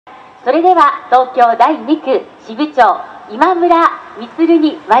それでは東京第2区支部長今村みつる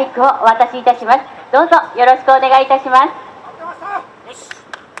にマイクをお渡しいたします。どうぞよろしくお願いいたします。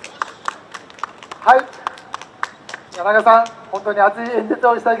はい、柳川さん、本当に熱い演説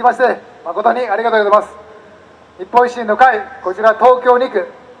をいただきまして誠にありがとうございます。日本維新の会、こちら東京2区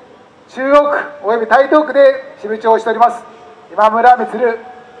中央区および台東区で支部長をしております今村みつる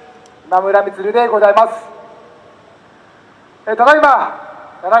でございます。ただいま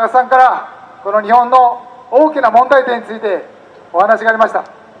柳川さんからこの日本の大きな問題点についてお話がありました。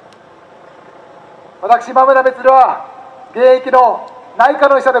私今村みつるは現役の内科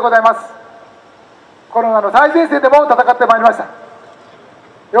の医者でございます。コロナの最前線でも戦ってまいりました。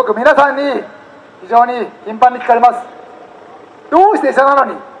よく皆さんに非常に頻繁に聞かれます。どうして医者なの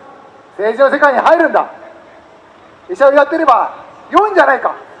に政治の世界に入るんだ、医者をやってれば良いんじゃない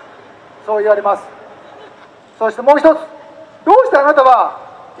か、そう言われます。そしてもう一つ、どうしてあなたは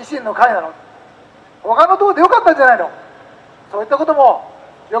維新の会なの、他の党でよかったんじゃないの、そういったことも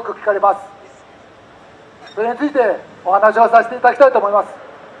よく聞かれます。それについてお話をさせていただきたいと思います。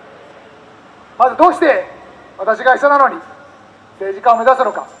まずどうして私が医者なのに政治家を目指す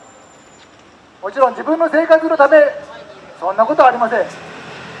のか。もちろん自分の生活のため、そんなことはありません。医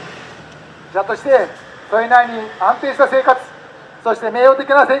者としてそれなりに安定した生活、そして名誉的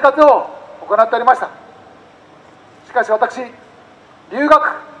な生活を行っておりました。しかし私、留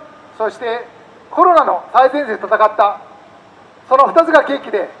学、そしてコロナの最前線で戦った、その2つが契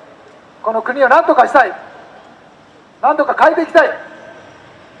機でこの国を何とかしたい、何とか変えていきたい、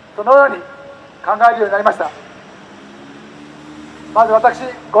そのように考えるようになりました。まず私、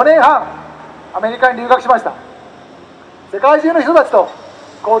5年半アメリカに留学しました。世界中の人たちと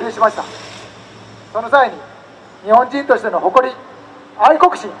交流しました。その際に日本人としての誇り、愛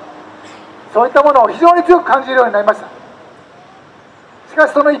国心、そういったものを非常に強く感じるようになりました。しか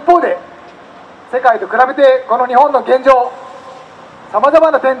しその一方で、世界と比べてこの日本の現状、さまざ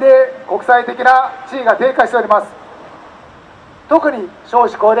まな点で国際的な地位が低下しております。特に少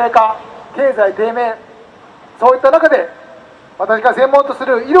子高齢化、経済低迷、そういった中で私が専門とす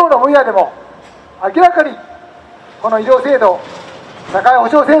る医療の分野でも明らかにこの医療制度、社会保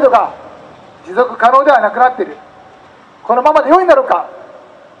障制度が持続可能ではなくなっている。このままで良いんだろうか、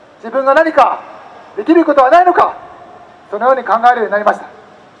自分が何かできることはないのか、そのように考えるようになりました。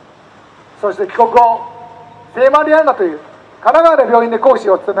そして帰国後、聖マリアンナという神奈川の病院で講師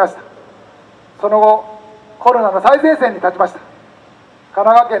を務めました。その後、コロナの最前線に立ちました。神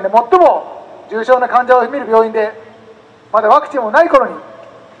奈川県で最も重症な患者を診る病院で、まだワクチンもない頃に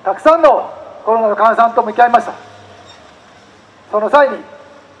たくさんのコロナの患者さんと向き合いました。その際に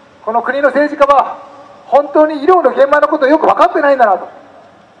この国の政治家は本当に医療の現場のことをよく分かってないんだなと、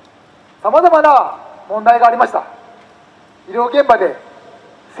さまざまな問題がありました。医療現場で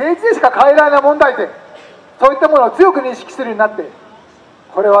政治でしか変えられない問題点、そういったものを強く認識するようになって、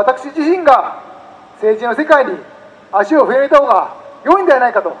これは私自身が政治の世界に足を踏み入れた方が良いんではな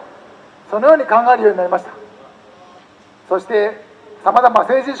いかと、そのように考えるようになりました。そしてさまざま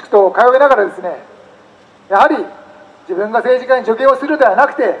政治塾と通いながらですね、やはり自分が政治家に助言をするのではな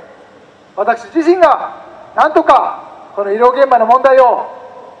くて、私自身がなんとかこの医療現場の問題を、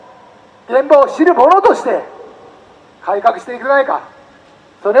現場を知る者として改革していかないか、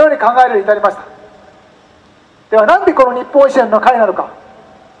そのように考えるように至りました。ではなんでこの日本維新の会なのか。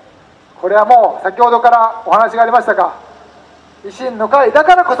これはもう先ほどからお話がありましたが、維新の会だ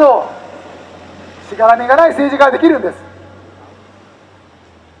からこそしがらみがない政治ができるんです。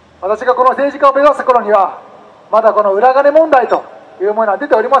私がこの政治家を目指す頃にはまだこの裏金問題というものは出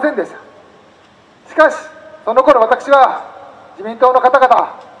ておりませんでした。しかしその頃私は自民党の方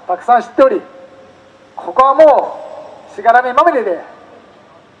々たくさん知っており、ここはもうしがらみまみれで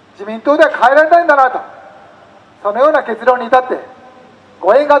自民党では変えられないんだなと、そのような結論に至って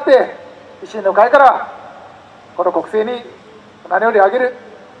ご縁があって維新の会からこの国政に名乗りを上げる、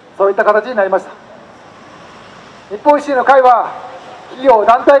そういった形になりました。日本維新の会は企業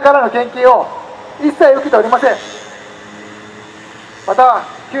団体からの献金を一切受けておりません。また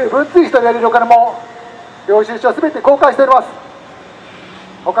旧文通費と言われるお金も領収書すべて公開しております。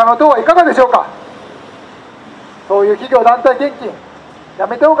他の党はいかがでしょうか。そういう企業団体献金や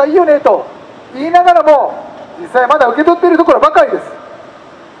めた方がいいよねと言いながらも、実際まだ受け取っているところばかりです。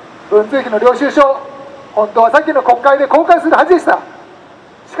文通費の領収書、本当は先の国会で公開するはずでした。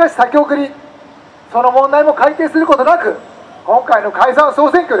しかし先送り、その問題も解決することなく、今回の解散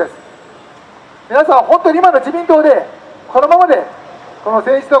総選挙です。皆さん本当に今の自民党でこのままでこの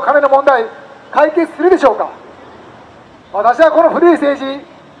政治と金の問題解決するでしょうか。私はこの古い政治、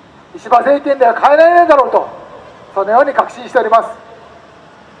石破政権では変えられないだろうと、そのように確信しております。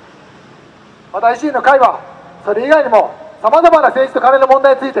また維新の会はそれ以外にもさまざまな政治とカネの問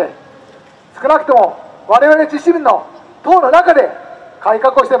題について、少なくとも我々自身の党の中で改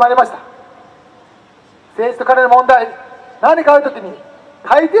革をしてまいりました。政治とカネの問題、何かあるときに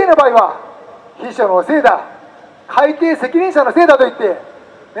大抵の場合は秘書のせいだ、会計責任者のせいだと言って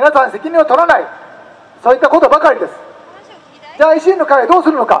皆さん責任を取らない、そういったことばかりです。じゃあ維新の会はどう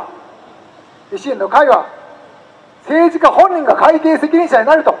するのか。維新の会は政治家本人が会計責任者に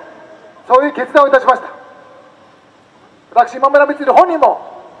なると、そういう決断をいたしました。私、今村光本人も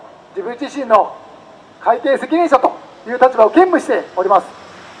自分自身の会計責任者という立場を兼務しております。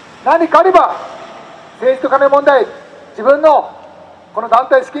何かあれば政治とカネ問題、自分のこの団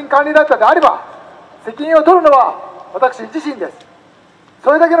体資金管理だったであれば責任を取るのは私自身です。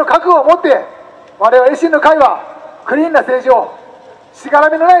それだけの覚悟を持って我々維新の会はクリーンな政治を、しがら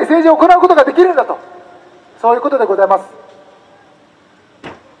みのない政治を行うことができるんだと、そういうことでございます。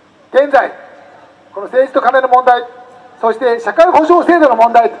現在この政治とカネの問題、そして社会保障制度の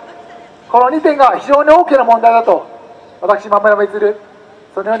問題、この2点が非常に大きな問題だと私、今村光、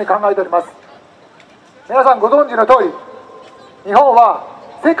そのように考えております。皆さんご存知の通り、日本は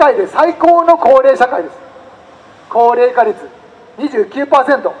世界で最高の高齢社会です。高齢化率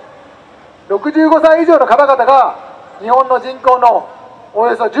 29%、65歳以上の方々が日本の人口のお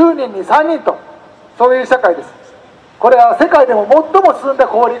よそ10人に3人と、そういう社会です。これは世界でも最も進んだ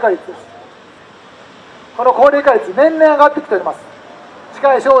高齢化率です。この高齢化率年々上がってきております。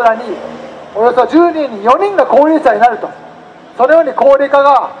近い将来におよそ10人に4人が高齢者になると、そのように高齢化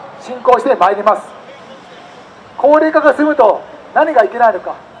が進行してまいります。高齢化が進むと何がいけないの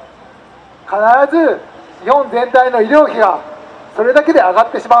か。必ず日本全体の医療費がそれだけで上が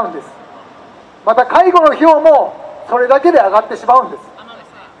ってしまうんです。また介護の費用もそれだけで上がってしまうんです。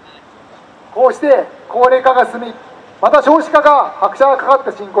こうして高齢化が進み、また少子化が拍車がかかっ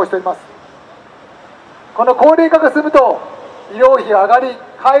て進行しております。この高齢化が進むと医療費が上がり、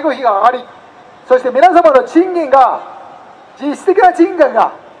介護費が上がり、そして皆様の賃金が、実質的な賃金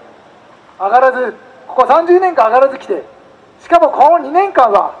が上がらず、ここ30年間上がらずきて、しかもこの2年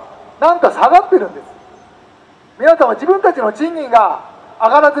間はなんと下がってるんです。皆様自分たちの賃金が上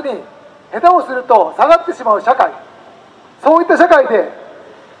がらずに下手をすると下がってしまう社会、そういった社会で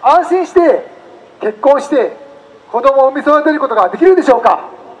安心して結婚して子供を産み育てることができるでしょうか。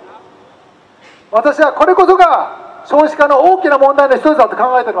私はこれこそが少子化の大きな問題の一つだと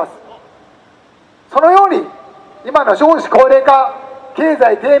考えております。そのように今の少子高齢化、経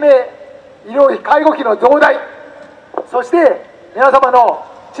済低迷、医療費介護費の増大、そして皆様の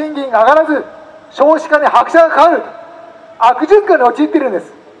賃金が上がらず少子化に拍車がかかる悪循環に陥っているんで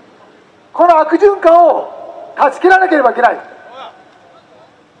す。この悪循環を断ち切らなければいけない。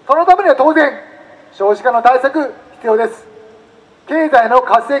そのためには当然少子化の対策必要です。経済の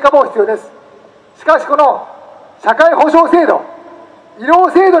活性化も必要です。しかしこの社会保障制度、医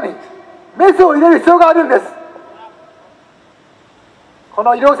療制度にメスを入れる必要があるんです。こ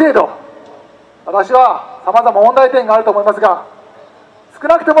の医療制度、私はさまざま問題点があると思いますが、少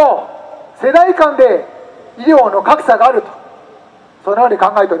なくとも世代間で医療の格差があると、そのように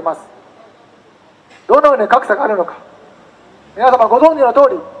考えております。どのように格差があるのか、皆様ご存知の通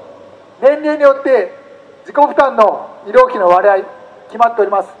り、年齢によって自己負担の医療費の割合決まってお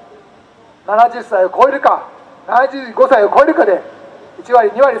ります。70歳を超えるか75歳を超えるかで1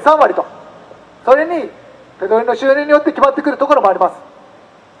割2割3割と、それに手取りの収入によって決まってくるところもあります。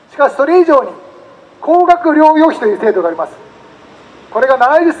しかしそれ以上に高額療養費という制度があります。これが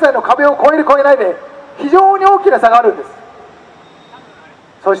70歳の壁を超える超えないで非常に大きな差があるんです。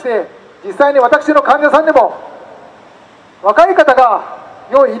そして実際に私の患者さんでも若い方が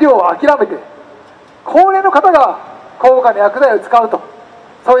良い医療を諦めて高齢の方が高価な薬剤を使うと、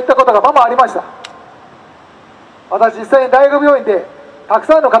そういったことがままありました。私実際に大学病院でたく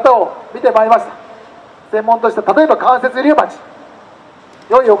さんの方を見てまいりました。専門とした例えば関節リウマチ、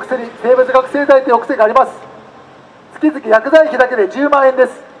良いお薬、生物学製剤というお薬があります。月々薬剤費だけで10万円で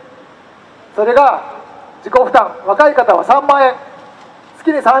す。それが自己負担、若い方は3万円、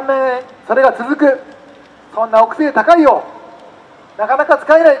月に3万円、それが続く。そんなお薬高いよ、なかなか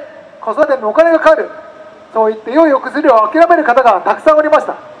使えない、子育てにお金がかかる、そういって良いお薬を諦める方がたくさんおりまし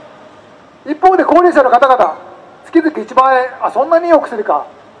た。一方で高齢者の方々、月々1万円、そんなにいいお薬か、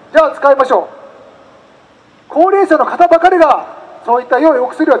じゃあ使いましょう。高齢者の方ばかりがそういった良いお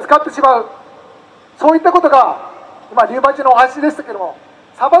薬を使ってしまう、そういったことが今リウマチのお話でしたけども、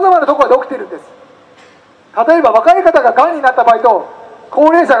さまざまなところで起きているんです。例えば若い方ががんになった場合と高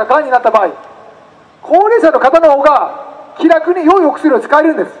齢者ががんになった場合、高齢者の方の方が気楽に良いお薬を使え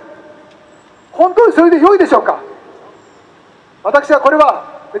るんです。本当にそれで良いでしょうか。私はこれは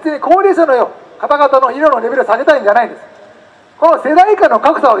別に高齢者の方々の医療のレベルを下げたいんじゃないんです。この世代間の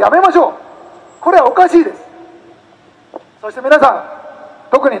格差をやめましょう。これはおかしいです。そして皆さん、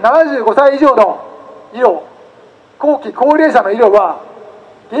特に75歳以上の医療、後期高齢者の医療は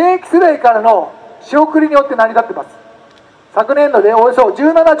現役世代からの仕送りによって成り立っています。昨年度でおよそ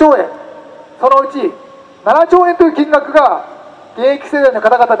17兆円、そのうち7兆円という金額が現役世代の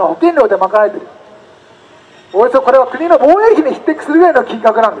方々の保険料で賄われている。およそこれは国の防衛費に匹敵するぐらいの金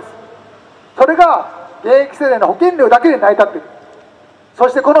額なんです。それが現役世代の保険料だけで成り立っている。そ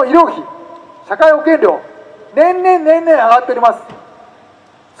してこの医療費、社会保険料、年々上がっております。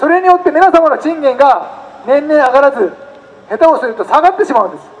それによって皆様の賃金が年々上がらず、下手をすると下がってしまう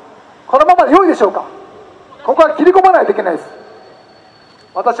んです。このままで良いでしょうか。ここは切り込まないといけないです。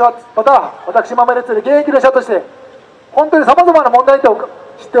私、今まで現役の医者として本当にさまざまな問題点を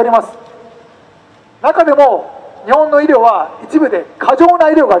知っております。中でも日本の医療は一部で過剰な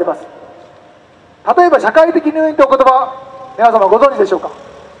医療があります。例えば社会的入院という言葉、皆様ご存知でしょうか。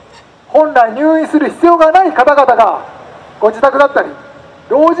本来入院する必要がない方々がご自宅だったり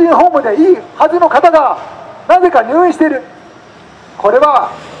老人ホームでいいはずの方がなぜか入院している。これ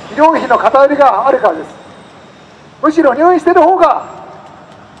は医療費の偏りがあるからです。むしろ入院している方が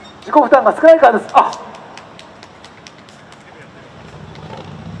自己負担が少ないからです。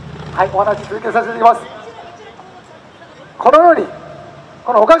はい、お話続けさせていただきます。このように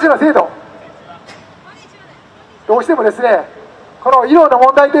このおかしな制度、どうしてもですね、この医療の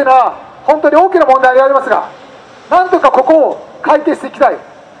問題というのは本当に大きな問題でありますが、なんとかここを解決していきたい。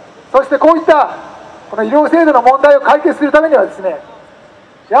そしてこういったこの医療制度の問題を解決するためにはですね、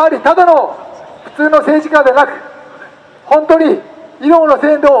やはりただの普通の政治家でなく、本当に医療の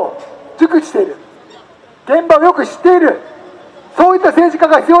制度を熟知している、現場をよく知っている、そういった政治家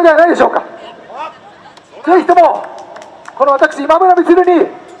が必要ではないでしょうか。ぜひともこの私今村充に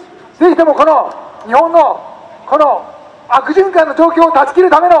ぜひともこの日本のこの悪循環の状況を断ち切る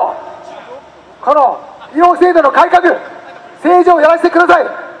ためのこの医療制度の改革、政治をやらせてください。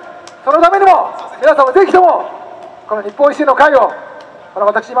そのためにも皆様ぜひともこの日本維新の会をこの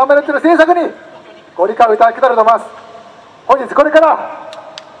私今村充の政策にご理解をいただけたらと思います。本日これから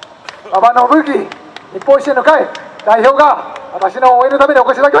馬場信之日本維新の会代表が私の応援のためにお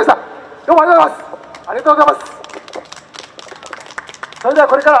越しいただきました。どうもありがとうございます。ありがとうございます。それでは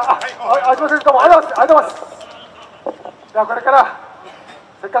これから、すみません、どうもありがとうございます。ではこれから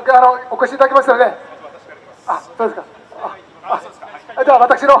せっかくお越しいただきましたので、そうですか。では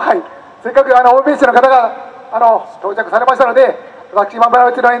私の、せっかくOBC の方が到着されましたので、私今村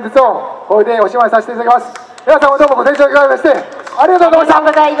内の演説をこれでおしまいさせていただきます。皆様どうもご清聴いただきましてありがとうござい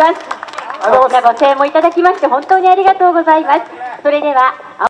ました。ありがとうございます。大きなご声援もいただきまして本当にありがとうございます。それでは